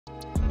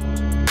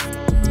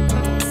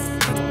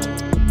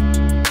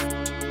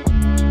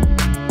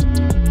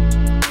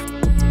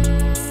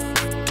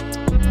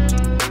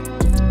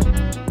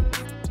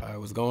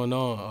going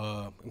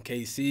on? I'm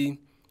KC.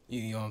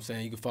 You know what I'm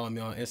saying? You can follow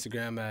me on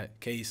Instagram at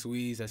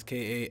KSweeze. That's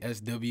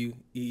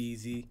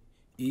KASWEEZE.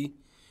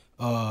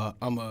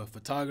 I'm a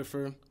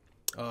photographer,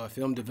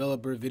 film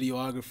developer,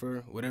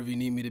 videographer, whatever you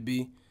need me to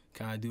be.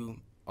 Kind of do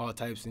all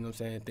types, you know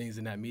what I'm saying, things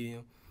in that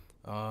medium.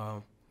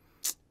 Yeah,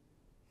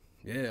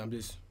 I'm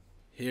just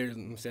here, you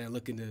know what I'm saying,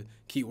 looking to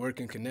keep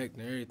working, connect,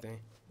 and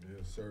everything.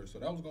 Yes, sir. So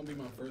that was going to be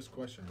my first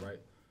question, right?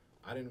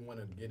 I didn't want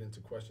to get into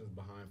questions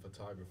behind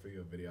photography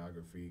or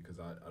videography because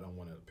I don't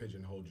want to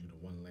pigeonhole you to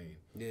one lane.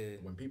 Yeah.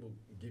 When people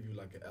give you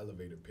like an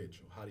elevator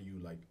pitch, how do you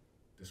like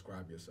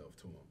describe yourself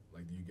to them?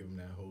 Like, do you give them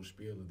that whole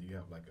spiel, or do you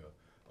have like a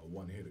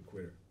one-hitter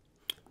quitter?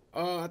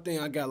 I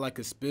think I got like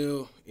a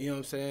spill, you know what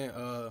I'm saying?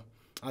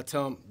 I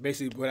tell them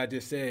basically what I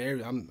just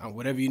said. I'm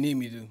whatever you need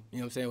me to do, you know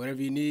what I'm saying?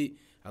 Whatever you need,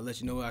 I'll let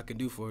you know what I can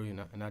do for you,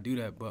 and I do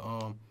that. But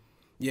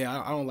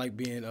yeah, I don't like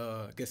being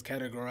I guess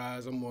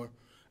categorized. I'm more.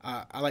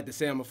 I like to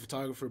say I'm a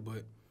photographer,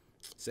 but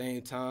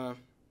same time,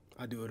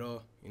 I do it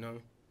all, you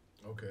know?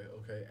 Okay.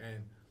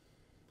 And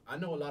I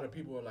know a lot of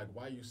people are like,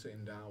 why are you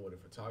sitting down with a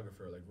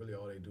photographer? Like, really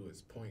all they do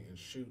is point and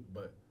shoot,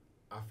 but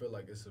I feel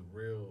like it's a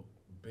real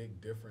big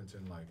difference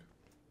in, like,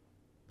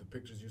 the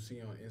pictures you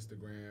see on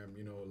Instagram,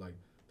 you know, like,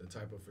 the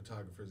type of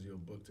photographers you'll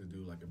book to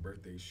do, like, a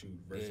birthday shoot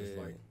versus,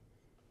 like,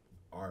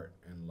 art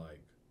and, like,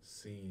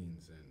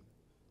 scenes and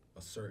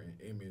a certain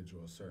image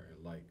or a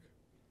certain, like,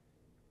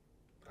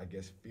 I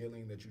guess,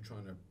 feeling that you're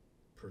trying to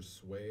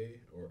persuade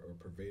or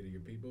pervade to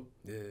your people.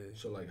 Yeah.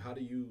 So, like, how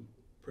do you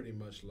pretty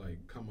much,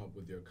 like, come up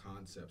with your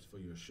concepts for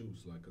your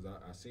shoots? Like, because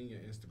I seen your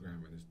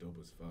Instagram and it's dope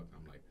as fuck.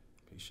 I'm like,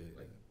 appreciate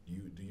like,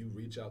 that. do you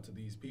reach out to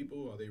these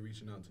people? Are they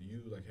reaching out to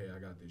you? Like, hey, I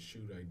got this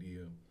shoot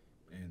idea,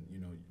 and, you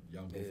know,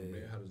 y'all go from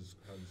there? How does it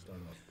start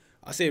off?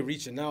 I say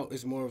reaching out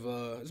is more of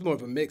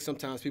a mix.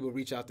 Sometimes people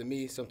reach out to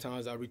me.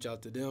 Sometimes I reach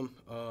out to them.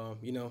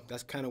 You know,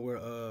 that's kind of where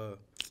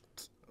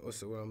what's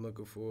the word I'm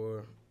looking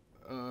for?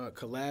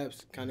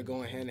 Collabs kind of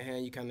going hand in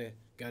hand. You kind of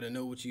got to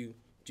know what you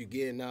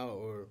getting out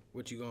or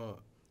what you gonna,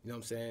 you know what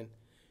I'm saying,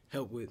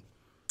 help with.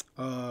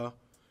 I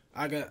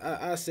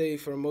say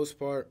for the most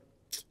part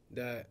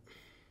that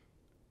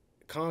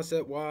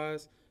concept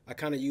wise, I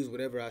kind of use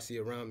whatever I see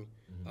around me.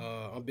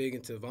 I'm big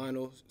into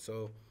vinyl,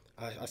 so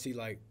I see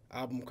like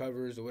album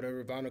covers or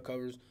whatever, vinyl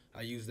covers.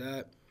 I use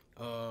that.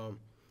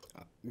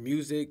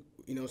 Music,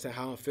 you know what I'm saying,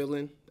 how I'm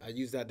feeling. I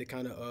use that to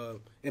kind of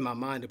in my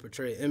mind to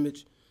portray an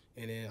image.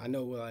 And then I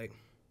know, like,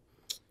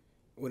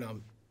 when I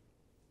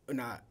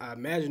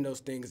imagine those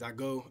things, I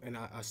go and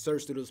I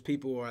search through those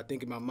people, or I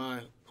think in my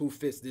mind who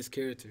fits this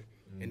character.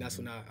 And that's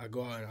when I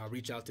go out and I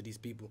reach out to these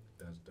people.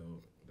 That's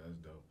dope.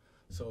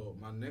 So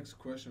my next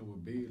question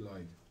would be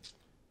like,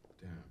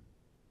 damn,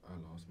 I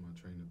lost my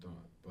train of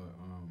thought. But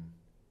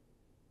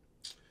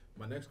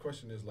my next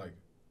question is like,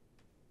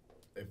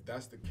 if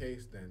that's the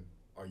case, then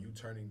are you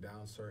turning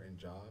down certain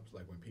jobs?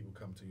 Like when people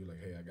come to you like,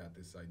 hey, I got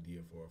this idea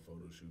for a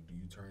photo shoot, do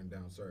you turn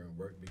down certain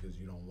work because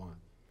you don't want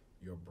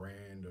your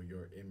brand or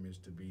your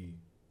image to be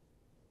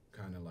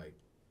kind of like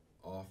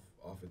off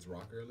its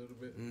rocker a little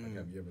bit? Like,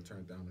 have you ever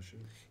turned down a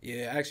shoot?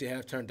 Yeah, I actually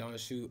have turned down a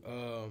shoot.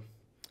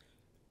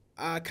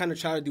 I kind of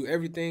try to do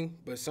everything,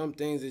 but some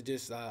things it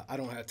just I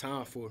don't have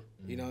time for.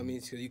 You know what I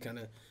mean? So you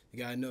gotta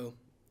know.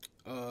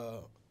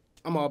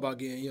 I'm all about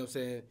getting, you know what I'm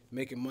saying,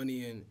 making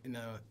money and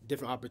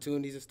different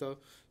opportunities and stuff.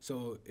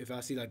 So if I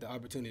see like the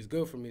opportunity is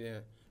good for me,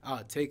 then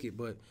I'll take it.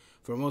 But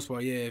for the most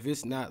part, yeah, if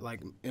it's not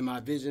like in my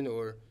vision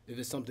or if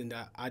it's something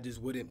that I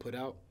just wouldn't put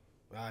out,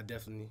 I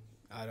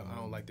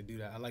don't like to do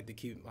that. I like to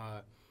keep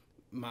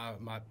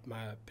my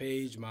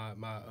page, my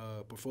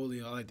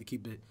portfolio. I like to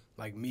keep it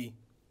like me,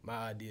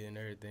 my idea and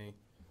everything.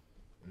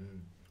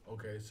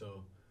 Okay,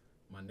 so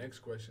my next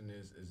question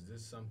is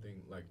this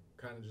something, like,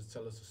 kind of just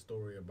tell us a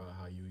story about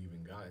how you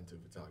even got into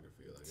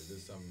photography. Like, is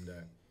this something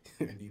that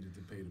you needed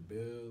to pay the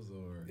bills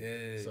or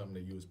something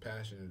that you was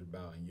passionate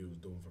about and you was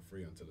doing for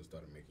free until it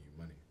started making you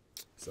money?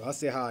 So I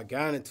say how I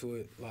got into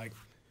it. Like,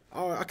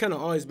 I kind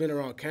of always been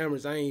around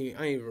cameras. I ain't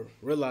even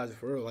realized it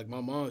for real. Like, my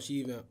mom, she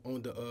even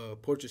owned the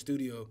portrait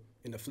studio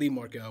in the flea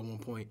market at one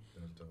point.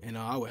 And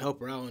I would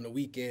help her out on the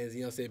weekends,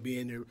 you know what I'm saying,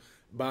 being there,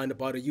 buying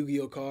up all the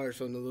Yu-Gi-Oh cards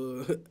from the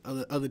little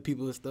other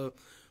people and stuff.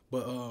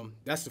 But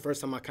that's the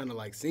first time I kind of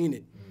like seen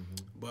it.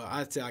 But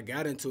I'd say I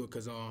got into it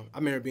because I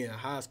remember being in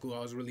high school, I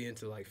was really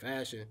into like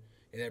fashion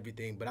and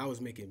everything, but I was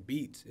making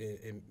beats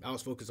and I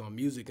was focused on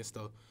music and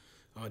stuff.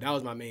 That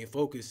was my main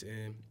focus,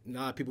 and a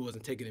lot of people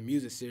wasn't taking the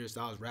music serious,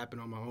 so I was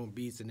rapping on my own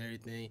beats and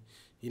everything,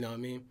 you know what I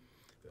mean?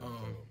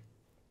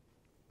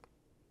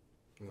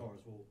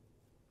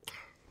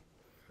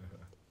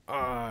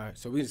 Alright,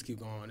 so we just keep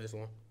going on this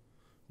one.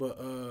 But,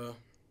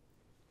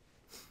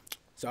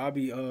 so I'll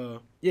be,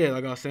 yeah,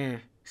 like I was saying,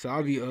 so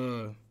I'll be,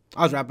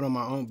 I was rapping on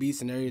my own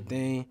beats and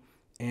everything,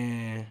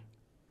 and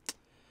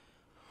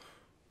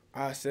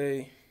I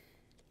say,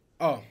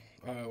 what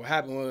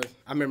happened was,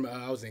 I remember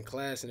I was in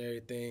class and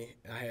everything,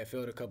 and I had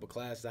failed a couple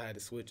classes. I had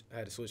to switch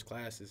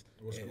classes.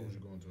 What school was you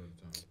going to at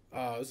the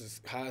time?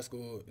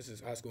 This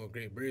is high school in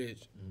Great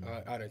Bridge,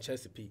 out in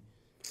Chesapeake.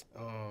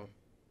 I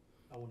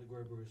went to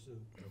Great Bridge too.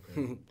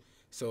 Okay.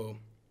 So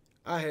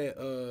I had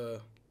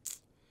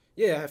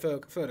yeah, I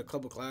felt a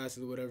couple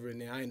classes or whatever,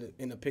 and then I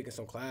ended up picking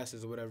some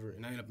classes or whatever,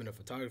 and I ended up in a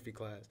photography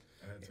class.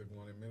 I took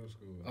one in middle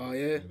school. Oh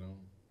yeah. You know.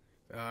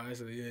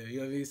 So yeah, you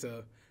know what I mean.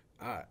 So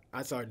I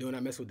started doing.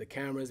 I messed with the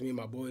cameras. Me and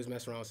my boys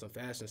messed around with some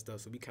fashion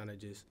stuff. So we kind of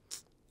just,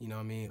 you know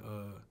what I mean,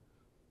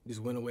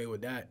 just went away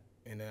with that.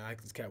 And then I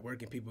just kept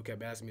working. People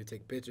kept asking me to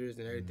take pictures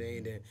and everything.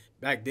 And then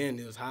back then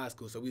it was high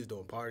school, so we was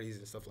doing parties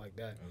and stuff like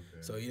that.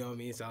 Okay. So you know what I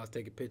mean. So I was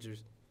taking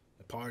pictures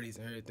at parties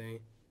and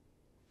everything.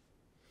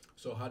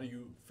 So how do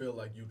you feel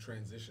like you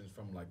transitioned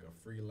from like a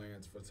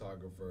freelance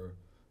photographer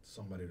to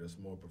somebody that's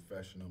more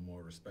professional,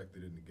 more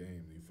respected in the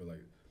game? Do you feel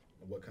like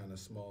what kind of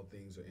small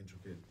things or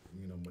intricate,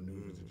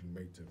 maneuvers did you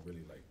make to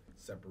really like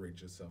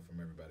separate yourself from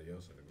everybody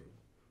else in the group?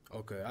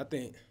 Okay, I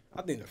think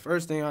the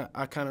first thing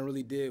I kind of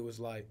really did was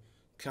like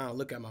kind of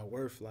look at my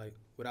worth, like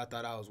what I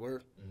thought I was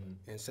worth,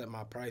 and set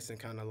my price and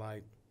kind of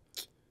like,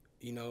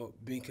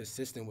 being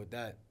consistent with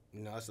that.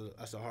 That's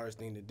the hardest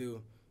thing to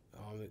do.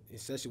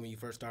 Especially when you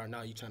first starting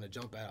out, you trying to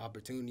jump at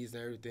opportunities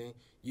and everything.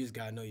 You just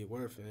gotta know your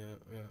worth, and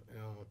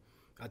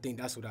I think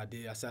that's what I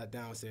did. I sat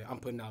down and said, I'm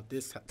putting out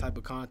this type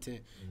of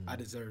content. I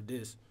deserve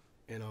this,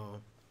 and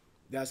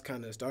that's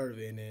kind of the start of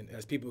it. And then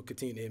as people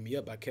continue to hit me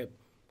up, I kept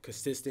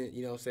consistent.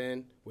 You know what I'm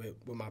saying, with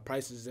my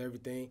prices and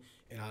everything.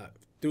 And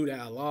through that,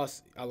 I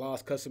lost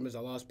customers.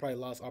 I probably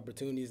lost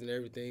opportunities and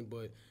everything.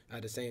 But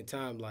at the same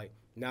time, like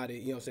now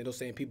that those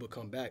same people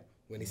come back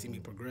when they see me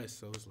progress.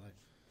 So it's like,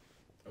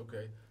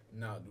 okay.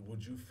 Now,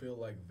 would you feel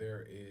like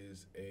there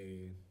is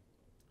a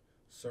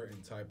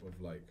certain type of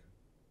like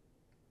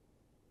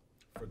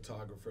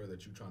photographer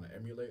that you're trying to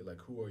emulate? Like,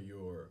 who are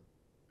your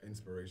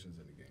inspirations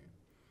in the game?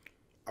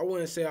 I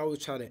wouldn't say I was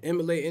trying to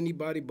emulate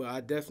anybody, but I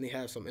definitely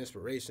have some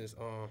inspirations.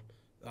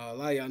 A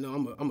lot of y'all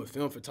know I'm a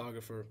film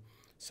photographer,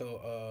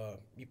 so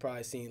you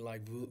probably seen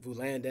like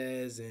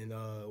Vulandez and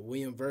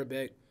William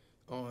Verbeck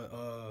on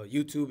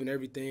YouTube and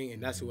everything,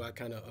 and that's who I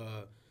kind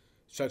of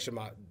structure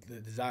the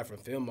desire for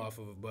film off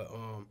of. But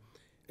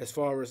as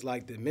far as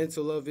like the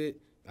mental of it,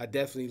 I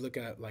definitely look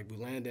at like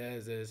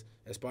Vulandez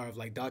as far as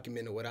like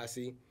documenting what I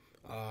see.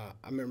 I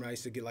remember I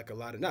used to get like a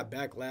lot of not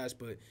backlash,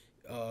 but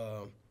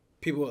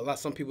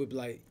some people be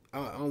like,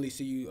 I only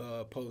see you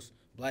post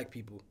black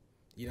people.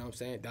 You know what I'm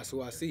saying? That's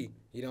who I see.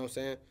 You know what I'm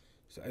saying?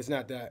 So it's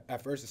not that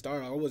at first it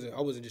started.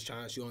 I wasn't just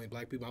trying to shoot only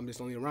black people. I'm just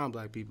only around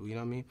black people. You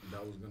know what I mean?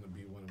 That was gonna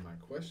be one of my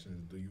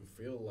questions. Do you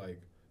feel like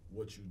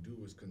what you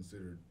do is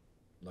considered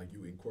like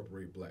you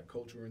incorporate black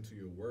culture into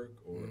your work,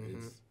 or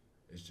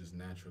it's just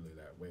naturally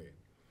that way?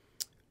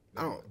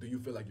 Like, do you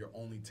feel like you're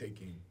only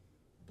taking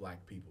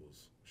black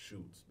people's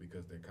shoots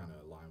because they kind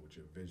of align with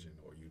your vision,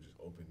 or you just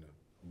open to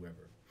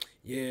whoever?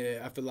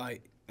 Yeah, I feel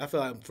like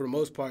for the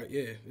most part,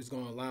 yeah, it's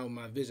gonna align with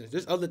my vision.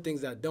 There's other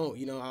things I don't.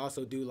 I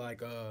also do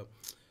like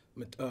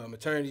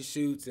maternity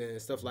shoots and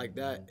stuff like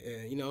that,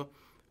 and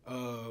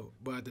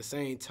but at the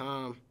same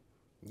time,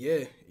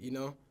 yeah,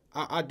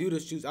 I do the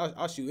shoots.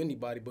 I'll shoot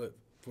anybody, but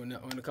when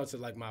it comes to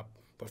like my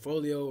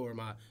portfolio or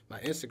my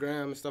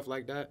Instagram and stuff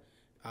like that,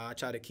 I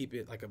try to keep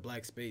it like a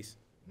black space.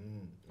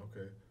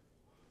 Okay,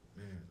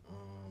 man.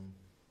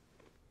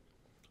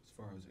 As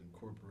far as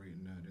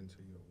incorporating that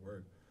into your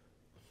work,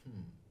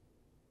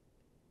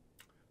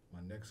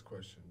 my next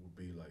question would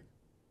be like,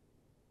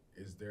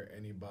 is there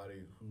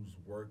anybody whose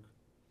work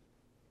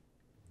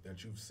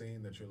that you've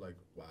seen that you're like,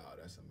 wow,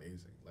 that's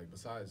amazing? Like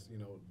besides,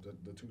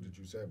 the two that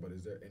you said, but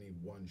is there any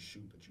one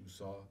shoot that you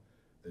saw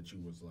that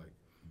you was like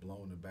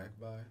blown aback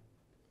by?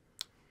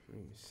 Let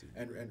me see.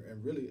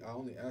 And really, I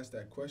only asked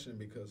that question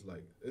because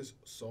like there's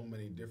so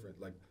many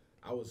different, like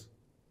I was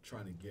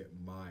trying to get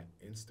my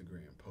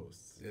Instagram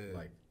posts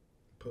like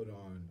put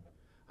on.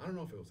 I don't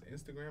know if it was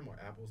Instagram or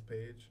Apple's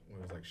page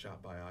when it was like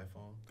shot by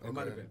iPhone. It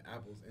might have been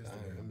Apple's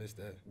Instagram. I missed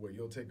that. Where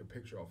you'll take a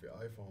picture off your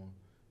iPhone.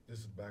 This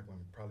is back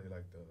when probably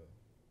like the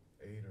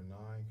 8 or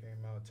 9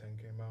 came out, 10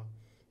 came out,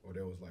 where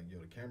there was like, yo,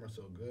 the camera's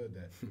so good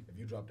that if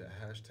you drop that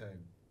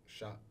hashtag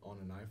shot on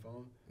an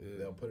iPhone,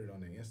 they'll put it on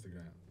their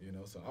Instagram,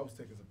 So I was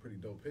taking some pretty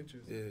dope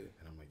pictures, and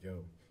I'm like,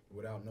 yo,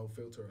 without no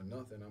filter or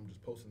nothing, I'm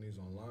just posting these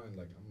online.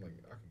 Like, I'm like,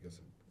 I could get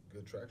some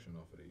good traction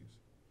off of these.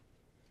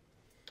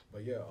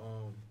 But yeah,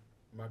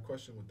 my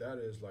question with that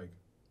is like,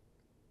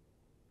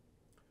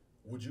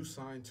 would you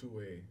sign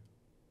to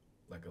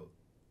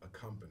a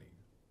company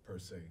per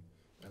se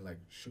and like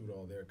shoot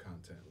all their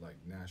content like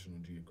National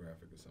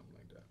Geographic or something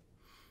like that?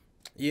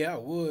 Yeah, I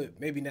would.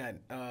 Maybe not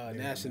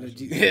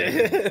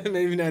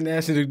maybe not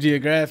National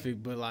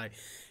Geographic, but like,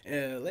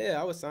 yeah,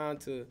 I would sign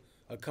to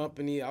a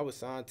company. I would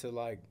sign to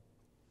like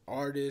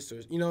artists,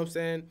 or you know what I'm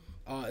saying.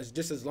 It's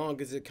just as long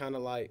as it kind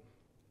of like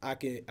I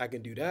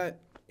can do that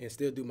and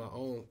still do my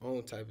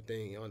own type of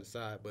thing on the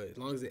side. But as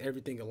long as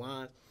everything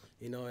aligns,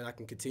 and I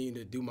can continue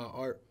to do my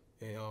art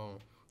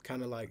and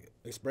kind of like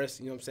express,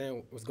 what I'm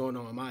saying, what's going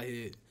on in my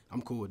head,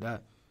 I'm cool with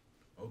that.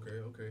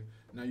 Okay.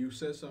 Now you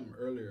said something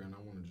earlier, and I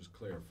want to just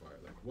clarify.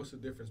 Like, what's the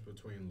difference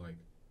between like,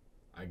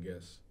 I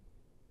guess,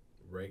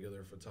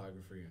 regular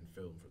photography and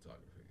film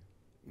photography?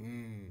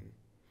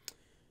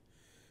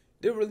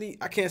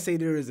 I can't say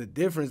there is a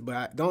difference,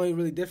 but the only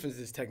really difference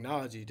is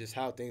technology, just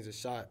how things are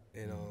shot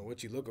and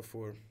what you're looking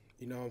for.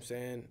 You know what I'm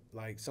saying?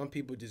 Like some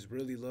people just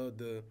really love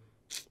the,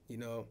 you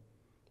know,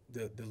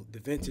 the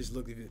vintage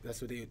look.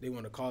 That's what they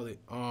want to call it.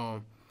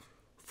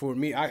 For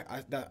me,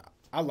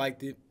 I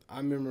liked it. I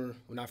remember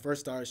when I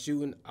first started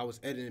shooting, I was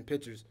editing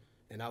pictures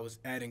and I was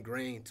adding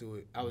grain to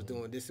it. I was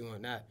doing this and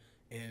doing that,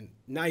 and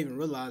not even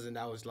realizing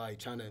I was like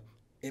trying to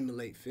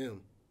emulate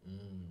film.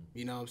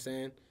 You know what I'm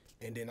saying?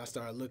 And then I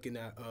started looking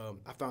at,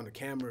 I found a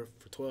camera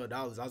for $12.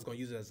 I was going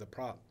to use it as a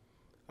prop.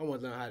 I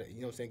want to learn how to,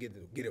 you know what I'm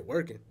saying, get it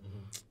working.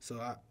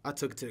 So I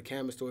took it to the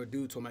camera store.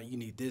 Dude told me, you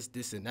need this,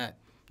 this, and that.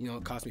 You know,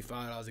 it cost me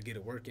 $5 to get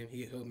it working.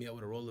 He hooked me up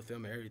with a roller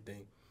film and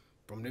everything.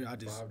 From there, I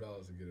just...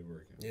 $5 to get it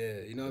working.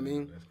 Yeah, you know what I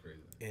mean? That's crazy.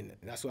 And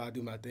that's why I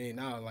do my thing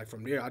now. Like,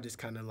 from there, I just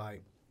kind of,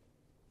 like,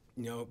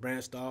 you know,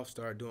 branched off,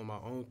 started doing my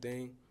own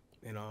thing.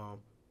 And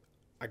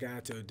I got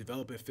into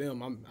developing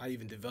film. I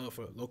even develop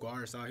for local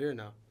artists out here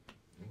now.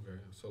 Okay,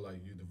 so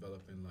like you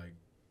developing like,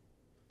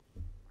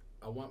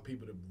 I want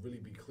people to really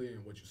be clear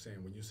in what you're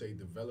saying. When you say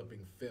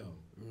developing film,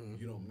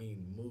 you don't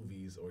mean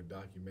movies or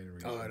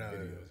documentaries or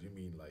videos. You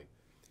mean like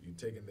you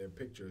taking their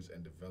pictures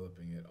and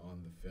developing it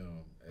on the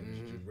film, and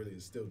you really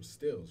it's still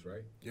stills,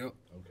 right? Yep.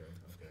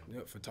 Okay.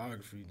 Yep.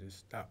 Photography,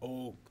 just that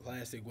old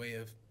classic way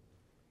of,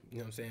 you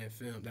know what I'm saying,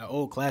 film. That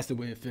old classic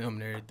way of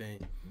film and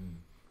everything.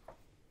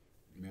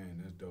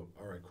 Man, that's dope.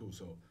 All right, cool.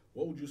 So,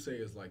 what would you say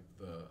is like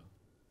the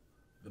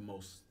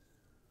most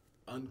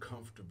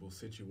uncomfortable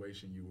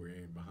situation you were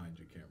in behind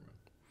your camera?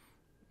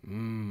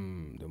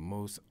 The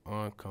most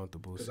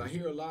uncomfortable. Because I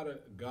hear a lot of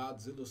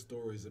Godzilla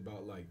stories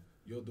about like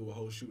you'll do a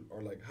whole shoot,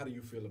 or like how do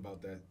you feel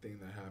about that thing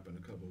that happened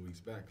a couple of weeks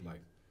back?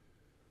 Like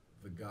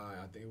the guy,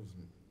 I think it was,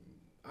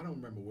 I don't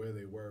remember where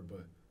they were,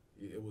 but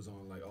it was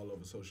on like all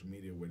over social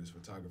media where this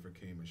photographer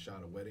came and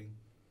shot a wedding.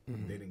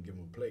 They didn't give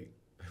him a plate.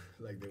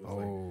 Like they was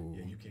like,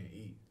 yeah, you can't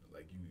eat.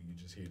 Like you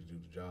just here to do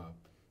the job.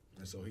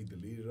 And so he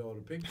deleted all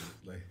the pictures.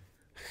 Like.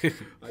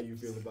 How you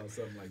feel about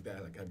something like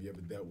that? Like, have you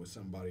ever dealt with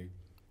somebody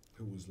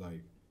who was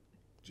like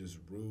just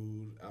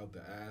rude out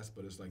the ass,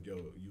 but it's like, yo,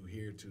 you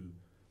here to,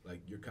 like,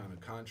 you're kind of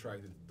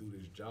contracted to do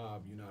this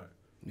job. You're not.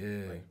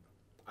 Yeah. Like,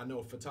 I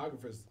know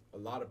photographers. A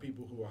lot of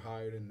people who are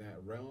hired in that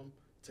realm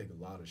take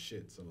a lot of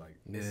shit. So like,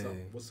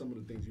 what's some of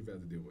the things you've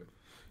had to deal with?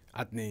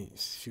 I think,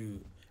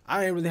 shoot,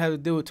 I ain't really have to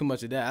deal with too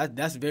much of that.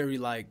 That's very,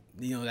 like,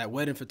 you know, that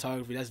wedding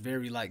photography, that's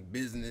very, like,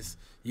 business.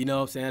 You know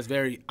what I'm saying? That's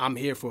very, I'm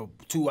here for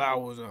 2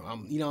 hours, or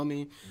you know what I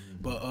mean?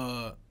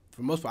 But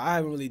for most part, I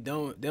haven't really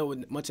dealt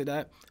with much of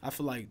that. I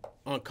feel like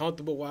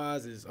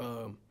uncomfortable-wise is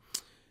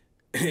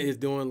is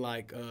doing,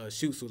 like,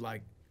 shoots with,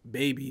 like,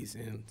 babies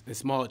and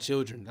small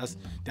children.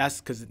 That's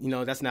because, you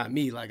know, that's not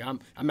me. Like, I'm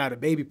not a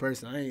baby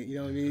person. I ain't, you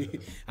know what I mean?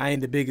 I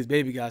ain't the biggest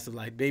baby guy, so,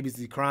 like, babies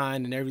be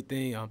crying and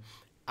everything.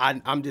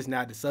 I'm just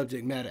not the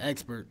subject matter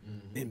expert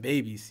in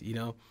babies, you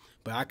know.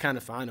 But I kind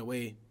of find a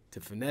way to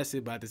finesse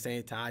it, but at the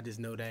same time, I just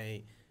know that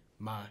ain't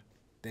my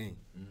thing.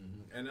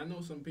 And I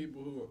know some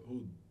people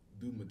who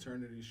do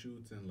maternity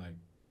shoots and, like,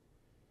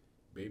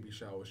 baby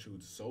shower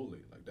shoots solely.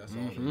 Like, that's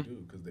all they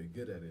do because they're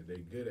good at it. They're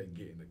good at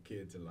getting the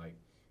kid to, like,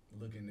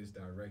 look in this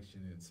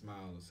direction and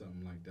smile or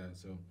something like that.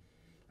 So,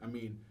 I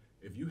mean,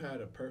 if you had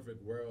a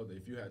perfect world,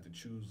 if you had to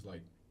choose,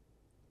 like,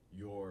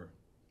 your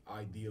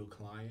ideal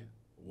client,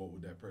 what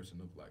would that person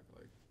look like?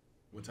 Like,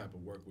 what type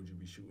of work would you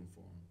be shooting for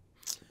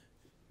them?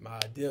 My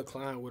ideal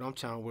client, what I'm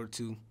trying to work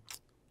to,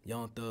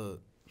 Young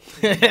Thug.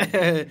 No,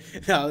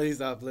 at least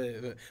I play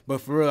it.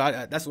 But for real,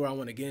 that's where I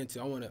want to get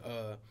into. I want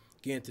to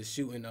get into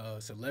shooting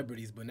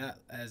celebrities, but not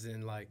as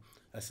in like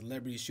a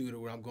celebrity shooter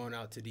where I'm going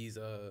out to these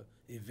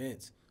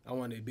events. I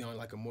want to be on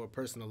like a more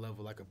personal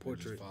level, like a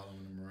portrait. Just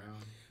following them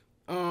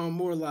around?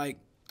 More like,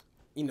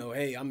 you know,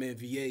 hey, I'm in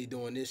VA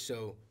doing this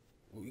show.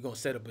 We're going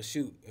to set up a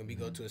shoot, and we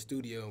go to a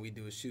studio, and we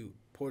do a shoot.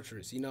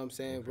 Portraits, you know what I'm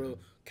saying? Real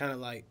kind of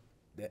like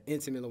the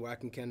intimate where I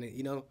can kind of,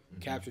 you know,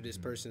 capture this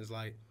person's,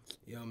 like,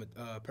 you know,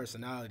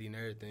 personality and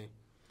everything.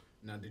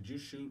 Now, did you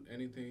shoot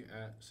anything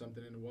at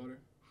Something in the Water?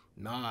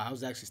 Nah, I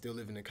was actually still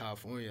living in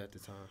California at the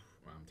time.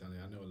 Well, I'm telling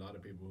you, I know a lot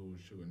of people who were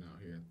shooting out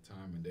here at the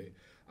time, and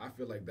I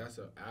feel like that's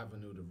an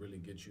avenue to really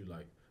get you,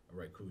 like, all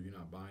right, cool, you're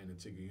not buying a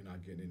ticket, you're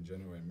not getting in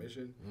general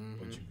admission,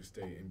 but you can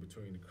stay in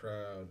between the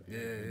crowd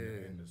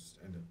and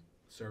the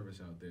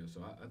service out there.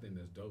 So I think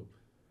that's dope.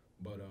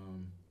 But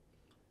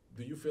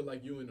do you feel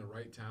like you're in the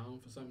right town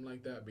for something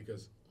like that?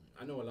 Because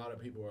I know a lot of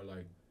people are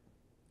like,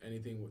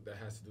 anything that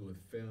has to do with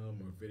film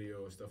or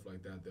video or stuff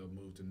like that, they'll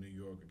move to New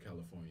York or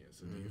California.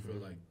 So do you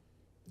feel like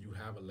you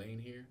have a lane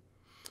here?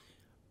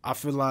 I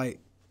feel like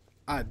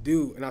I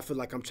do, and I feel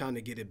like I'm trying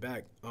to get it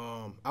back.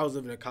 I was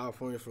living in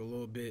California for a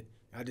little bit.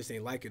 I just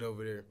ain't like it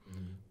over there.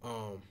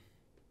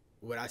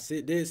 What I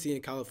did see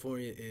in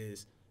California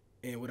is,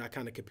 and what I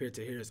kind of compared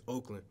to here is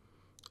Oakland.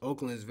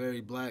 Oakland is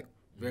very black,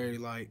 very,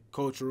 like,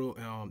 cultural.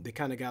 They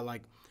kind of got,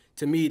 like,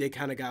 to me, they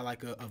kind of got,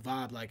 like, a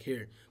vibe like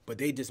here. But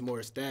they just more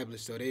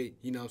established, so they,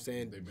 you know what I'm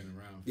saying? They've been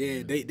around.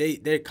 Yeah,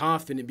 they're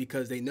confident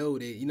because they know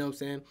they, you know what I'm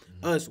saying?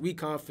 Us, we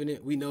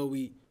confident. We know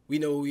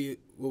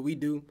what we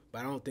do, but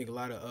I don't think a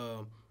lot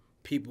of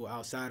people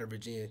outside of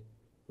Virginia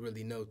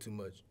really know too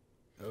much.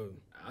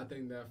 I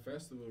think that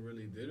festival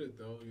really did it,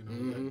 though. You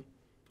know, like,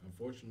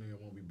 unfortunately, I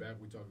won't be back.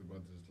 We talked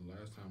about this the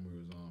last time we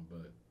was on,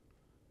 but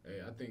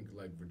hey, I think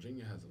like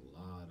Virginia has a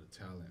lot of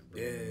talent,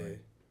 bro. Yeah.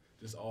 Like,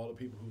 just all the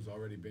people who's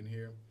already been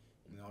here,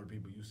 and all the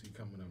people you see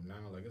coming up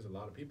now. Like, there's a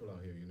lot of people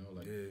out here, you know.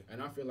 Like,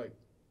 and I feel like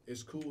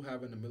it's cool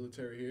having the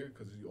military here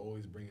because you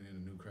always bringing in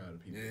a new crowd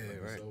of people. Yeah,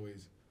 like, right. It's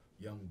always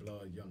young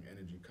blood, young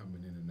energy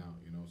coming in and out,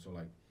 you know. So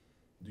like,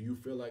 do you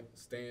feel like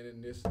staying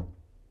in this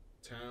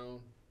town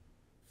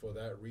for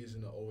that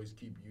reason to always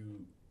keep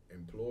you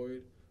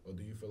employed, or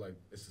do you feel like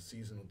it's a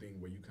seasonal thing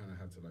where you kind of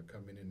have to like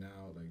come in and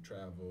out, like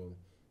travel,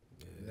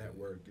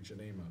 network, get your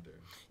name out there?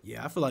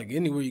 Yeah, I feel like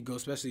anywhere you go,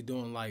 especially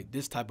doing like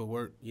this type of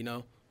work, you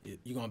know,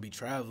 you're gonna be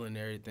traveling and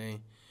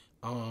everything.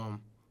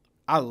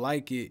 I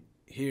like it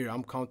here.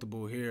 I'm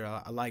comfortable here.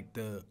 I like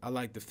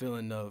the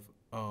feeling of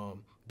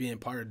being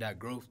part of that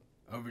growth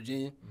of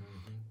Virginia.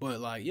 But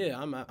like, yeah,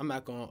 I'm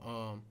not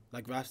gonna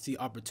like if I see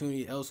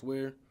opportunity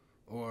elsewhere,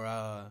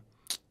 or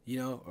you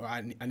know, or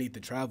I need to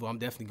travel, I'm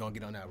definitely gonna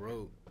get on that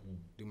road,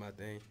 do my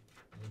thing.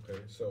 Okay,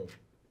 so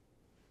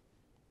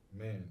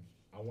man,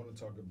 I want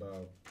to talk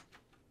about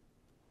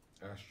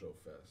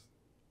Astrofest.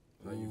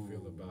 How you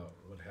feel about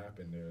what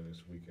happened there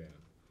this weekend?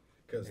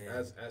 Because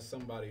as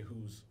somebody who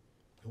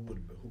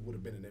would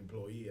have been an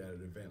employee at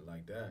an event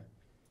like that,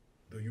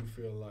 do you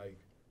feel like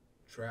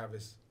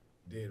Travis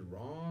did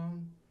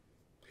wrong?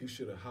 He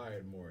should have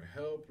hired more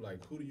help.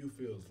 Like, who do you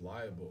feel is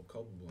liable,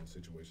 culpable in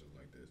situations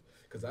like this?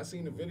 Because I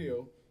seen a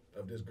video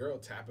of this girl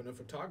tapping a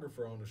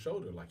photographer on the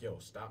shoulder, like, yo,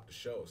 stop the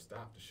show,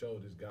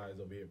 this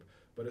guy's over here.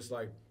 But it's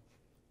like,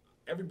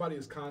 everybody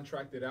is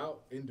contracted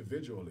out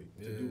individually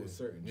to do a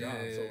certain job.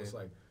 So it's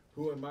like,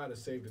 who am I to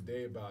save the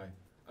day by,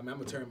 I mean, I'm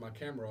going to turn my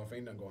camera off,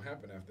 ain't nothing going to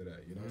happen after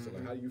that, you know? So,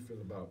 like, how do you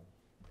feel about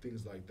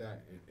things like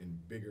that in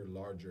bigger,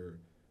 larger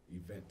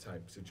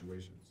event-type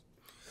situations?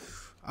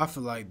 I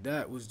feel like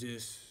that was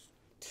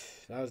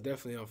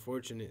definitely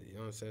unfortunate, you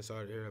know what I'm saying?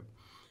 Sorry to hear that.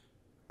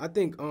 I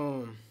think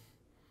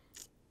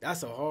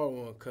that's a hard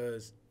one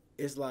because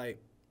it's like,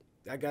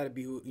 I got to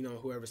be, you know,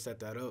 whoever set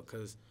that up,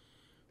 because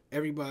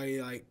everybody,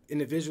 like,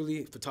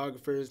 individually,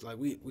 photographers, like,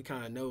 we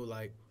kind of know,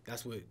 like,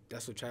 that's what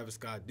Travis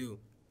Scott do.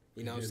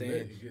 You know what I'm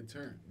saying? You get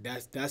turned.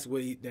 That's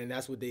what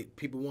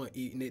people want.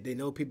 They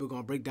know people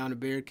gonna break down the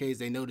barricades.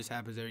 They know this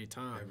happens every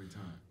time. Every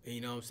time. And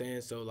you know what I'm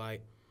saying? So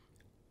like,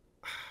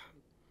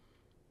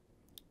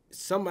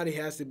 somebody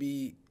has to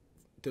be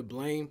to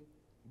blame,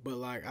 but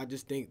like I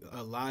just think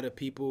a lot of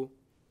people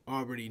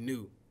already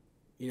knew.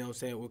 You know what I'm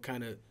saying? What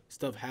kind of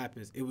stuff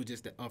happens? It was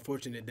just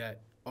unfortunate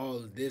that all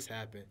of this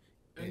happened.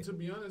 And to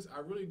be honest, I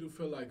really do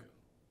feel like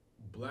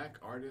black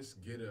artists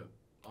get a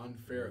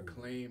unfair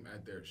acclaim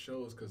at their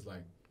shows because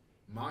like.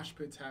 Mosh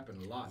pits happen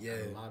a lot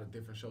at a lot of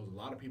different shows. A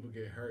lot of people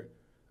get hurt,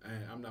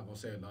 and I'm not gonna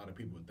say a lot of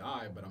people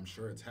die, but I'm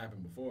sure it's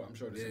happened before. I'm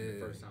sure this ain't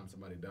the first time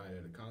somebody died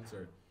at a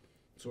concert.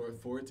 So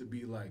for it to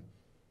be like,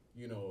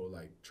 you know,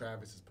 like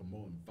Travis is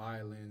promoting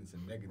violence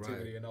and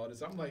negativity and all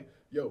this, I'm like,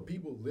 yo,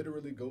 people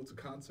literally go to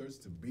concerts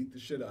to beat the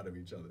shit out of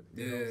each other.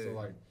 You know, so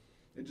like,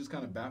 it just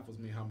kind of baffles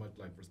me how much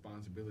like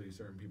responsibility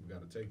certain people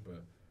got to take,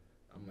 but.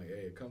 I'm like,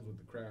 hey, it comes with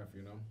the craft,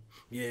 you know?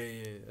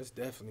 Yeah, that's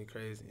definitely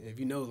crazy. And if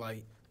you know,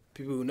 like,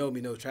 people who know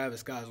me know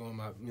Travis Scott is one of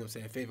my, you know what I'm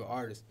saying, favorite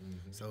artists.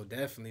 So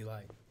definitely,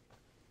 like,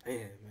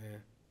 man.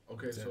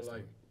 Okay, so,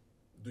 like,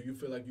 do you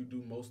feel like you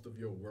do most of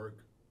your work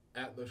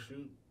at the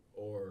shoot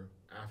or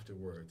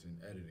afterwards in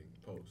editing,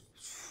 post?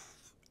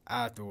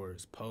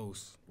 Afterwards,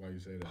 post. Why you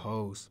say that?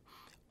 Post.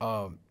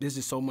 There's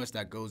just so much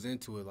that goes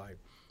into it. Like,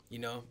 you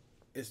know,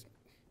 it's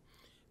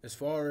as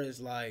far as,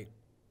 like,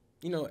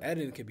 you know,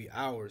 editing could be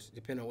hours,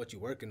 depending on what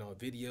you're working on.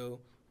 Video,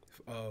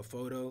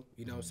 photo,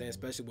 you know what I'm saying?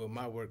 Especially with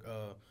my work.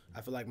 I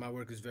feel like my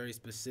work is very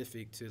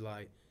specific to,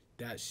 like,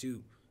 that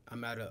shoot.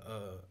 I'm not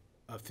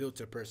a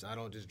filter person. I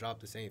don't just drop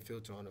the same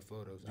filter on the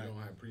photos. You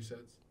don't have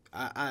presets?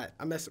 I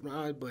mess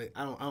around, but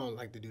I don't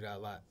like to do that a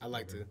lot. I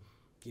like to,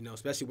 you know,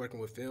 especially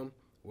working with film,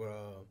 where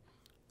a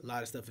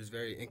lot of stuff is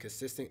very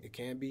inconsistent. It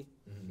can be,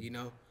 you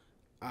know.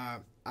 I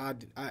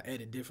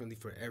edit differently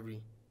for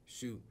every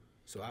shoot.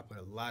 So I put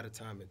a lot of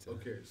time into it.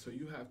 Okay, so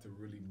you have to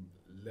really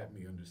let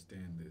me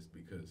understand this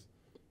because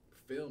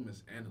film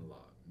is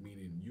analog,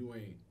 meaning you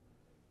ain't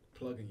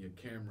plugging your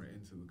camera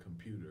into the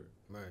computer.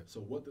 Right. So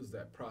what does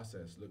that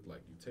process look like?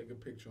 You take a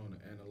picture on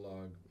an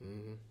analog,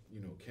 you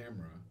know,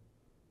 camera,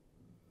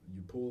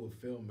 you pull the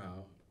film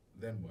out,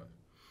 then what?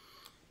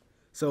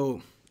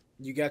 So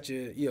you got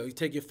your, you know, you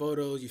take your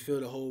photos, you fill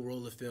the whole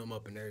roll of film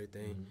up and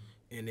everything,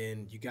 and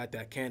then you got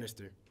that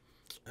canister.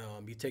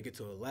 You take it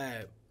to a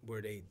lab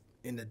where they,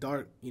 in the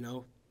dark, you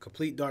know,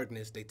 complete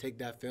darkness, they take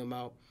that film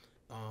out.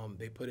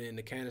 They put it in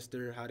the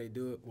canister. How they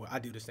do it? Well, I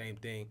do the same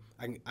thing.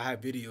 I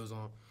have videos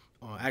on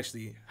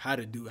actually how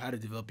to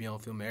develop your own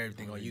film and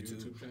everything on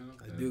YouTube. Channel?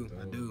 I do.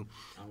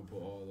 I'm gonna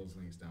put all those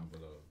links down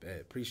below.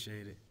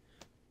 Appreciate it.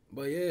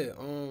 But yeah,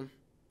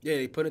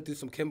 they put it through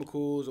some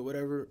chemicals or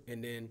whatever,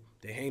 and then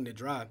they hang to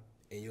dry,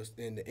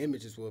 and the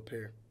images will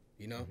appear.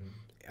 You know,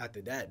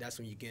 after that, that's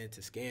when you get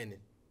into scanning.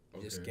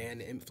 Just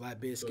scan it,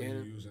 flatbed so scanner.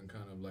 So you're using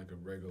kind of like a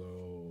regular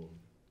old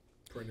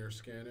printer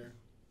scanner?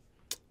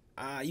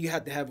 You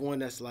have to have one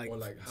that's like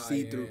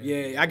see through.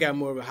 High-end. Yeah, I got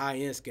more of a high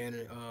end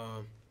scanner.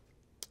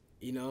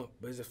 You know,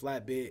 but it's a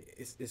flatbed.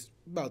 It's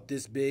about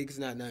this big. It's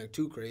not nothing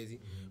too crazy.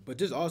 Mm-hmm. But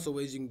there's also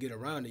ways you can get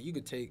around it. You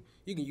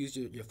can use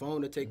your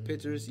phone to take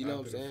pictures. You know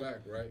what I'm saying?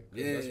 Fact, right?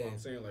 Yeah. That's what I'm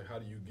saying. Like, how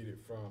do you get it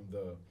from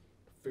the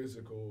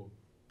physical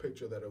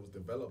picture that it was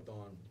developed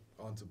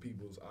onto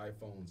people's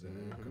iPhones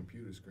and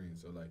computer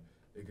screens? So like,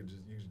 you can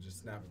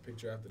just snap a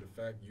picture after the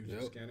fact. You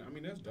just scan it. I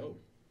mean, that's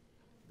dope.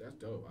 That's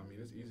dope. I mean,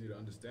 it's easy to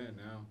understand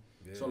now.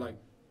 Yeah. So like,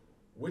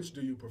 which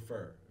do you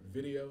prefer,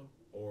 video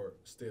or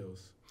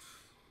stills?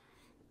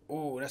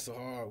 Oh, that's a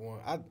hard one.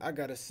 I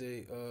gotta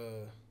say,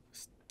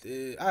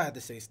 I have to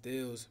say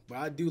stills, but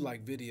I do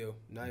like video.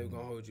 Not even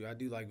gonna hold you. I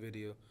do like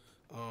video.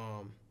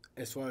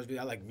 As far as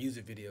video, I like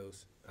music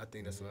videos. I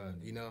think that's what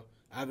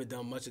I haven't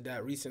done much of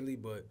that recently,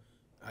 but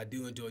I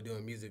do enjoy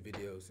doing music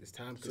videos. It's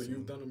time consuming. So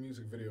you've done a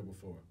music video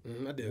before?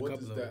 Mm-hmm, I did a couple of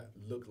them. What does that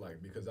look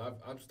like? Because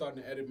I'm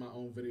starting to edit my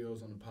own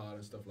videos on the pod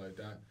and stuff like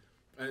that.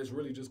 And it's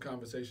really just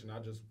conversation. I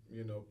just,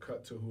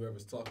 cut to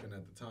whoever's talking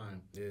at the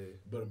time. Yeah.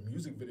 But a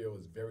music video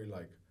is very,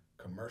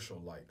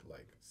 commercial, like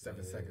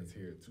 7 seconds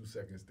here, 2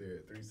 seconds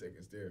there, 3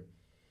 seconds there.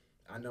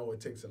 I know it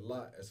takes a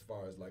lot as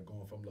far as,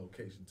 going from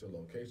location to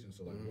location.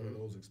 So, what are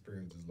those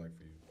experiences like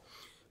for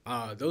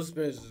you? Those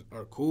experiences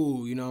are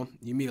cool,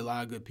 You meet a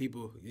lot of good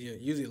people.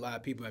 Usually a lot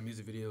of people at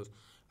music videos.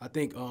 I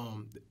think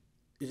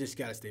you just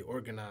got to stay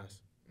organized,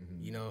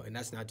 and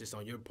that's not just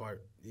on your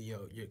part.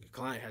 Your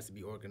client has to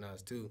be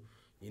organized too,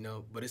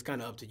 But it's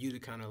kind of up to you to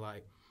kind of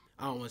I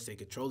don't want to say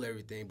control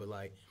everything, but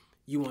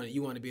you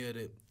want to be able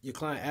to. Your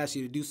client asks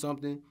you to do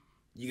something,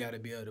 you got to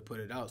be able to put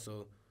it out.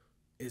 So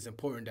it's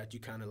important that you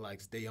kind of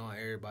stay on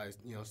everybody's.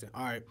 Saying,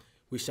 all right,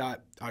 we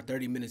shot our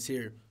 30 minutes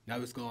here. Now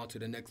let's go on to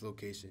the next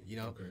location.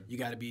 Okay. You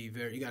got to be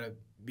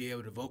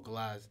able to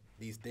vocalize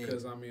these things.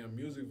 Because a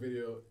music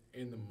video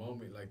in the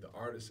moment, the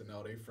artists and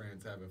all their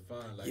friends having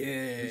fun.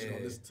 You're just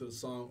gonna listen to the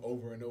song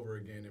over and over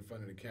again in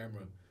front of the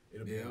camera.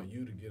 It'll be on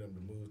you to get them to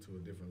move to a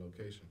different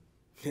location.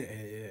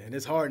 Yeah, and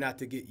it's hard not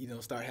to get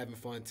start having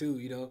fun too.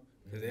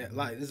 Because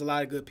there's a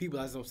lot of good people.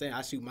 That's what I'm saying.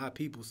 I shoot my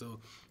people, so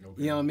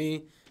you know what I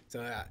mean.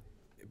 So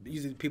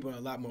usually people are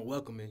a lot more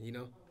welcoming.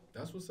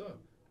 That's what's up.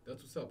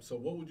 That's what's up. So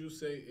what would you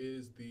say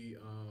is the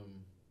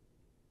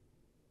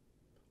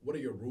what are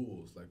your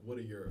rules? What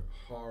are your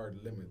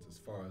hard limits as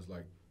far as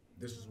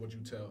this is what you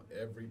tell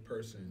every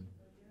person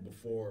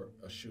before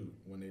a shoot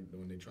when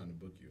they trying to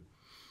book you?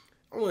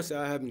 I wouldn't say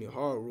I have any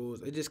hard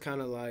rules. It just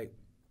kind of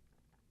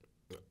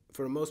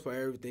for the most part,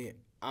 everything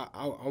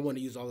I want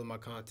to use all of my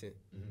content.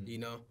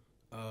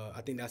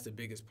 I think that's the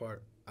biggest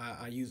part.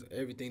 I use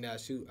everything that I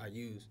shoot. I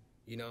use.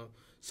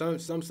 Some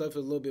stuff is a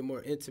little bit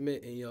more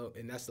intimate,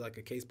 and that's a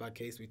case by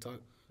case. We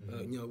talk.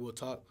 We'll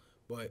talk.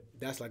 But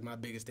that's my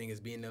biggest thing is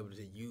being able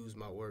to use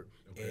my work.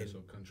 Okay, so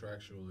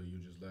contractually, you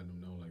just letting them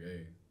know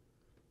hey,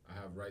 I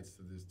have rights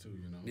to this too.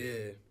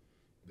 Yeah.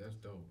 That's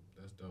dope.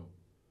 That's dope.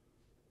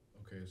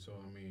 Okay, so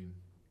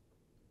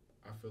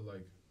I feel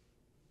like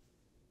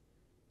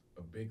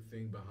a big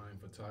thing behind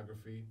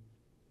photography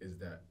is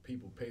that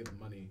people pay the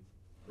money,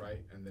 right,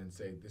 and then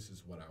say, this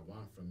is what I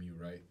want from you,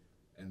 right?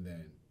 And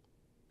then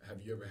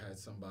have you ever had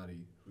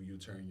somebody who you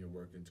turn your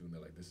work into and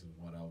they're like, this is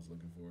what I was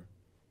looking for?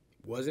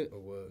 Wasn't or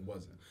what?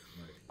 Wasn't.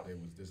 They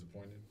was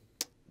disappointed?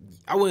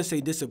 I wouldn't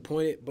say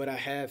disappointed, but I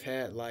have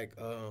had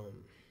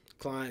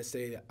clients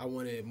say that I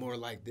wanted it more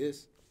like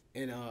this.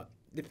 And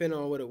depending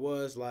on what it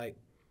was,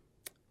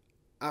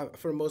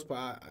 for the most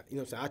part,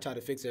 I try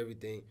to fix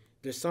everything.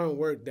 There's some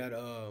work that,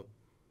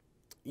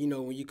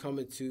 when you come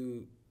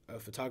into a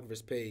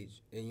photographer's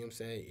page and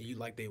you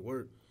like their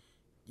work,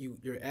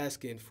 you're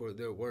asking for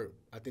their work.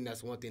 I think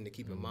that's one thing to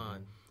keep in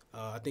mind.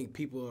 I think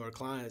people or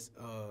clients,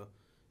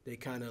 they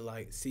kind of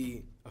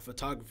see a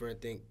photographer and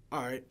think,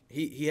 all right,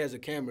 he has a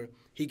camera,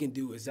 he can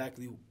do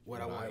exactly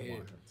what I want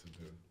him to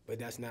do. But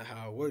that's not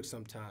how it works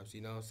sometimes.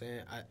 You know what I'm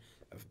saying?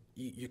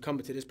 You're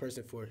coming to this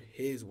person for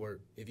his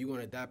work. If you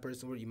wanted that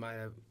person's work, you might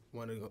have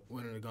wanted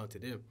to go to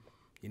them.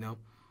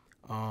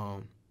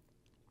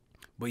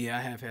 But yeah,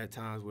 I have had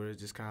times where it's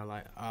just kind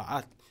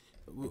of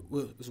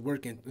it's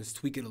working, let's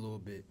tweak it a little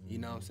bit. You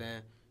know what I'm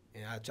saying?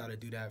 And I try to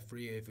do that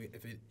free. If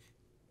it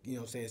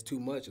it's too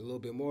much, a little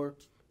bit more,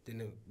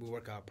 then we'll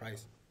work out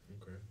price.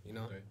 Okay.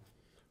 Okay.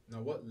 Now,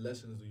 what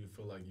lessons do you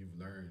feel like you've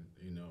learned,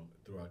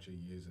 throughout your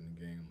years in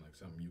the game,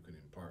 something you can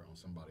impart on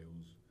somebody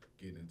who's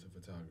getting into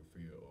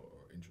photography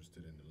or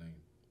interested in the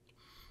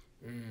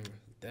lane?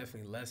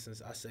 Definitely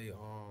lessons. I say,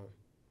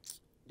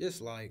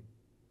 just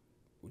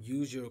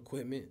use your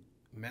equipment,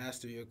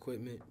 master your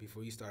equipment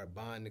before you start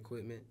buying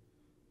equipment.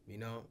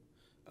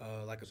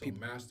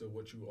 Master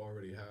what you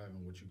already have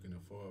and what you can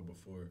afford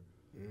before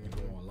you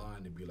go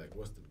online and be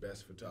what's the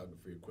best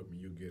photography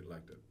equipment? You get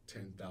the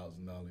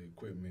 $10,000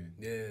 equipment.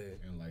 Yeah.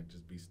 And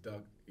just be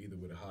stuck either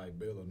with a high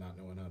bill or not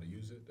knowing how to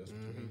use it. That's what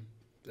you mean.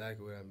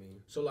 Exactly what I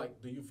mean. So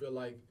do you feel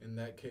in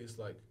that case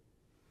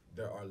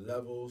there are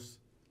levels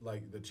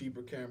like the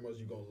cheaper cameras,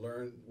 you're gonna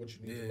learn what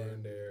you need to Yeah.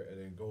 learn there,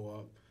 and then go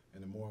up.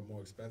 And the more and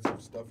more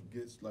expensive stuff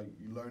gets, like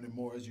you learn it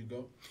more as you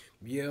go.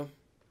 Yeah.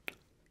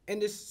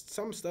 And there's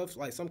some stuff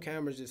like some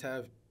cameras just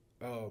have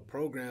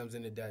programs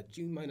in it that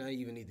you might not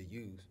even need to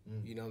use.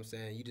 Mm. You know what I'm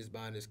saying? You just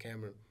buying this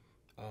camera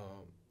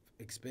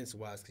expense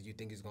wise because you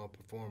think it's gonna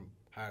perform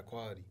higher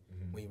quality.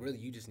 Mm-hmm. When really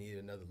you just need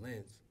another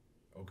lens.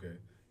 Okay.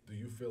 Do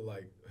you feel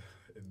like,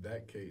 in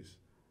that case,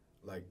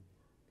 like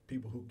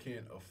people who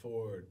can't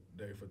afford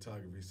their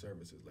photography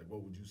services, like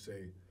what would you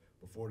say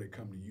before they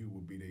come to you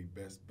would be their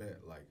best bet?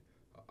 Like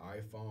an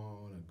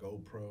iPhone, a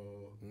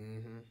GoPro?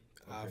 Mm-hmm.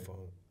 Okay.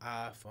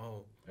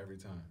 iPhone. Every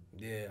time.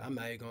 Yeah, I'm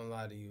not even gonna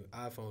lie to you.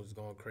 iPhone's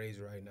going crazy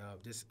right now.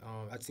 Just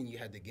I seen you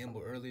had the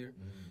gimbal earlier.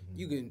 Mm-hmm.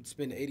 You can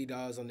spend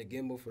 $80 on the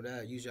gimbal for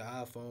that. Use your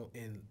iPhone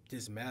and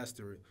just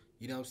master it.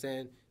 You know what I'm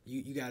saying?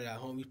 You got it at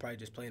home. You probably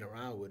just playing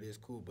around with it. It's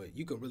cool, but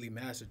you can really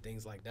master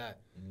things like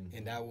that,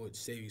 and that would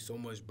save you so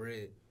much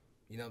bread.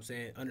 You know what I'm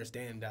saying?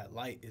 Understand that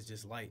light is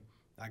just light.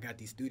 I got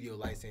these studio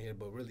lights in here,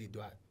 but really,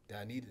 do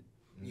I need it?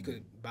 You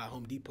could buy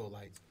Home Depot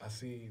lights. I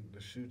seen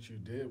the shoot you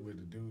did with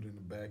the dude in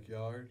the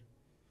backyard.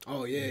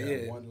 Oh yeah, You yeah.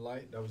 had one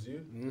light. That was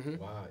you. Mm-hmm.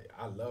 Wow,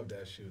 I love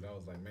that shoot. I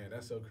was like, man,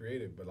 that's so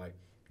creative. But like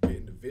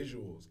getting the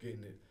visuals,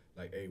 getting it.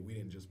 Like, hey, we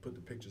didn't just put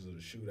the pictures of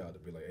the shoot out to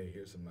be like, hey,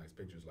 here's some nice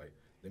pictures. Like,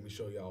 let me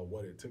show y'all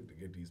what it took to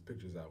get these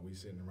pictures out. We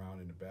sitting around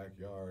in the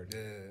backyard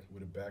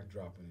with a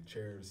backdrop and a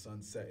chair, the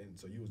sun setting.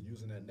 So you was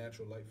using that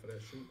natural light for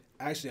that shoot?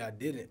 Actually, I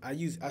didn't.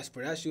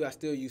 For that shoot, I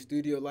still use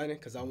studio lighting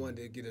because I wanted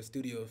to get a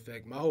studio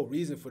effect. My whole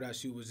reason for that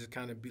shoot was just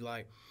kind of be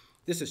like,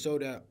 just to show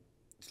that,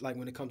 like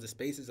when it comes to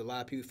spaces, a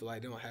lot of people feel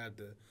like they don't have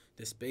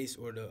the space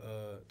or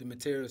the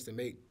materials to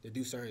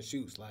do certain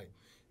shoots. Like,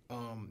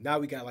 now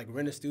we got like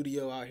rent a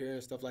studio out here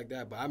and stuff like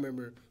that. But I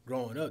remember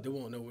growing up, there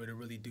wasn't nowhere to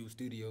really do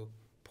studio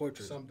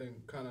portraits. Something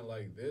kind of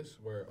like this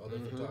where other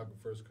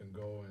photographers can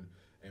go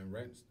and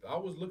rent. I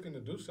was looking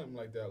to do something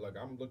like that. Like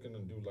I'm looking to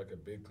do like a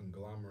big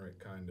conglomerate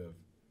kind of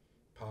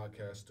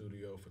podcast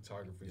studio,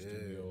 photography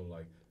studio,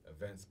 like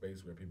event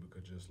space where people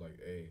could just like,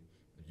 hey,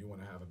 if you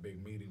want to have a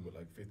big meeting with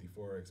like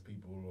 54X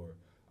people, or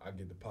I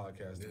get the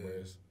podcast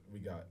where we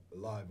got a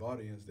live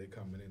audience, they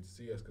coming in to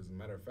see us. Because as a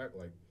matter of fact,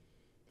 like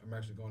I'm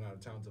actually going out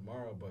of town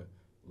tomorrow, but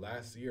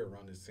last year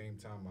around the same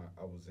time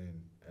I was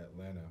in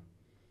Atlanta,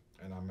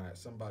 and I'm at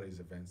somebody's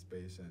event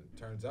space, and it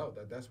turns out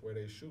that that's where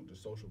they shoot the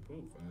social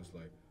proof. And it's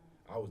like,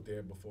 I was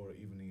there before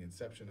even the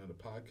inception of the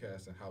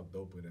podcast and how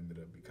dope it ended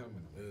up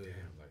becoming. I'm like,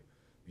 damn, like,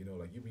 you know,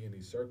 like you be in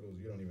these circles,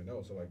 you don't even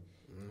know. So like,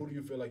 who do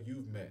you feel like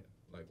you've met?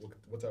 Like,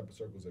 what type of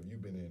circles have you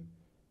been in,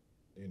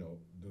 you know,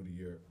 due to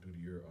your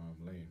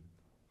lane?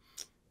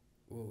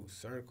 Ooh,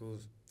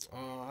 circles.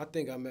 I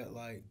think I met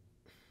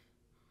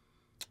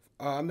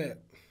I met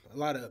a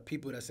lot of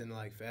people that's in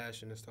like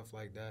fashion and stuff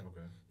like that.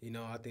 Okay. You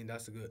know, I think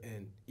that's a good,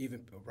 and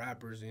even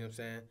rappers, you know what I'm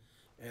saying?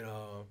 And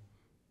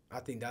I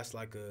think that's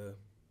like a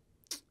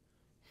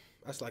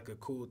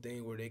cool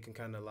thing where they can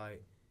kind of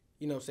like,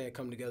 you know what I'm saying,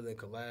 come together and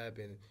collab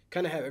and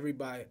kind of have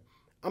everybody.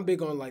 I'm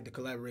big on like the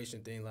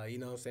collaboration thing, like, you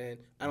know what I'm saying?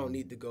 I don't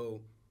need to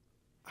go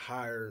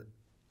hire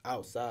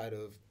outside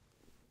of,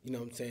 you know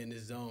what I'm saying,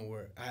 this zone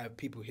where I have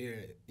people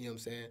here, you know what I'm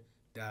saying,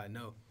 that I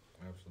know.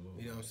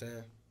 Absolutely. You know what I'm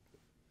saying?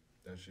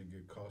 That should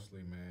get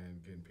costly,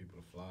 man, getting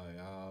people to fly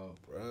out,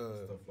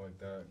 Bruh. stuff like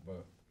that.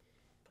 But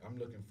I'm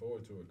looking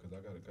forward to it because I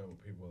got a couple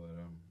people that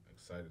I'm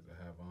excited to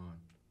have on.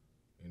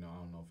 You know,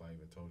 I don't know if I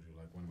even told you,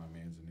 like one of my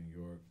mans in New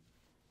York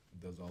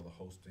does all the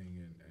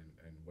hosting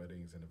and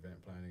weddings and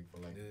event planning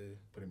for like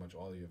pretty much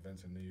all the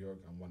events in New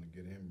York. I'm wanting to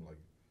get him like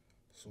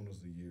as soon as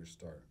the years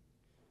start.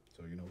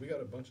 So, you know, we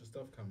got a bunch of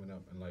stuff coming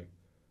up, and like,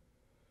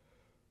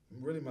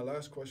 really, my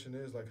last question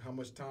is, like, how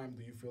much time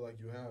do you feel like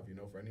you have, you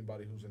know, for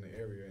anybody who's in the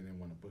area and then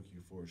want to book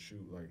you for a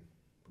shoot? Like,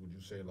 would you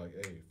say, like,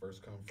 hey,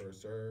 first come,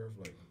 first serve,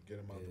 like, get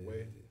them out the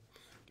way?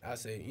 I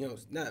say, you know,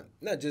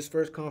 not just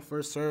first come,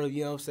 first serve,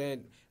 you know what I'm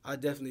saying? I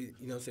definitely,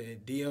 you know what I'm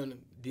saying,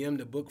 DM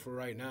the book for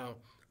right now.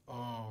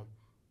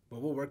 But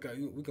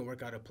we can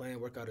work out a plan,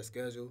 work out a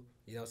schedule,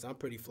 you know, so I'm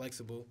pretty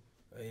flexible.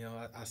 You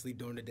know, I sleep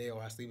during the day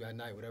or I sleep at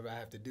night, whatever I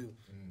have to do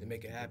to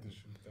make it happen.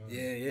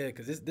 Yeah,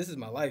 because this is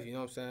my life, you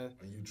know what I'm saying?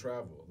 And you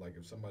travel. Like,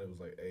 if somebody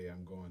was like, hey,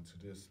 I'm going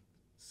to this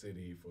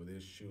city for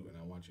this shoot and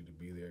I want you to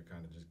be there,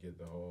 kind of just get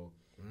the whole,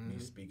 me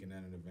speaking at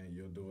an event,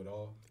 you'll do it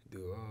all?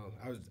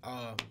 I was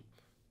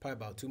probably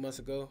about 2 months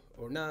ago,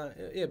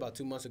 about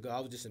 2 months ago,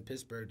 I was just in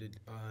Pittsburgh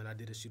and I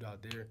did a shoot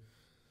out there.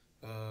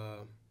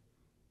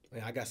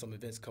 And I got some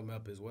events coming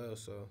up as well,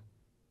 so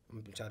I'm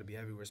going to try to be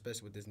everywhere,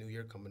 especially with this new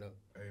year coming up.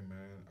 Hey,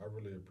 man, I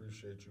really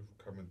appreciate you for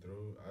coming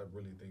through. I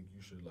really think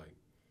you should, like,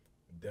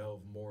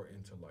 delve more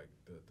into, like,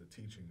 the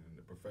teaching and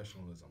the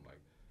professionalism, like,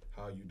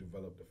 how you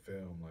developed the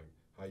film, like,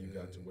 how you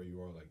got to where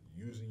you are, like,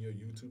 using your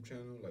YouTube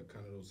channel, like,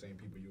 kind of those same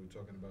people you were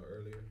talking about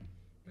earlier,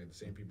 like, the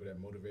same people that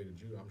motivated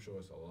you. I'm sure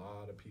it's a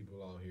lot of people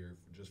out here,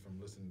 just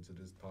from listening to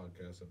this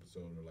podcast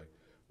episode or, like,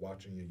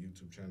 watching your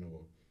YouTube channel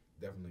will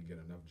definitely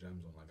get enough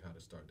gems on, like, how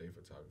to start their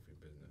photography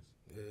business.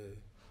 Yeah.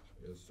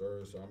 Yes,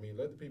 sir. So, I mean,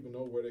 let the people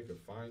know where they can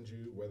find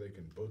you, where they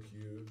can book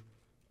you,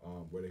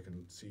 where they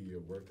can see your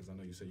work? Because I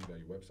know you said you got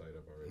your website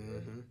up already,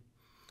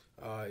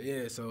 right?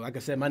 Yeah, so like I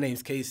said, my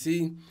name's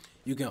KC.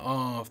 You can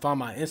find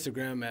my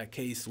Instagram at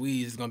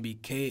KSweeze. It's gonna be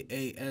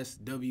KASWEEZE.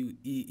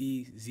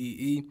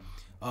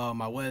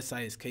 My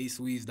website is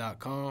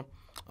ksweeze.com.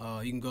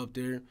 You can go up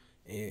there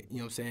and, you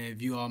know what I'm saying,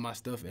 view all my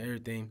stuff and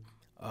everything.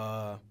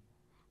 Yeah,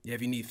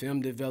 if you need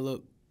film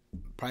developed,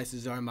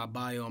 prices are in my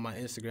bio on my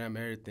Instagram and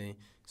everything.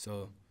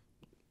 So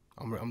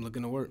I'm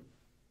looking to work.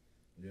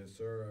 Yes,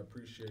 sir. I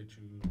appreciate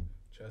you.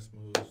 Chess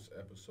Moves,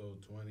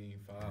 episode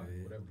 25,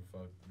 whatever the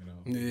fuck, you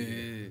know.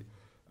 Yeah.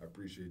 I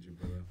appreciate you,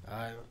 brother. All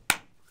right.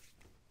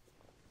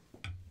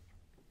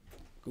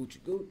 Gucci.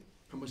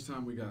 How much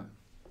time we got?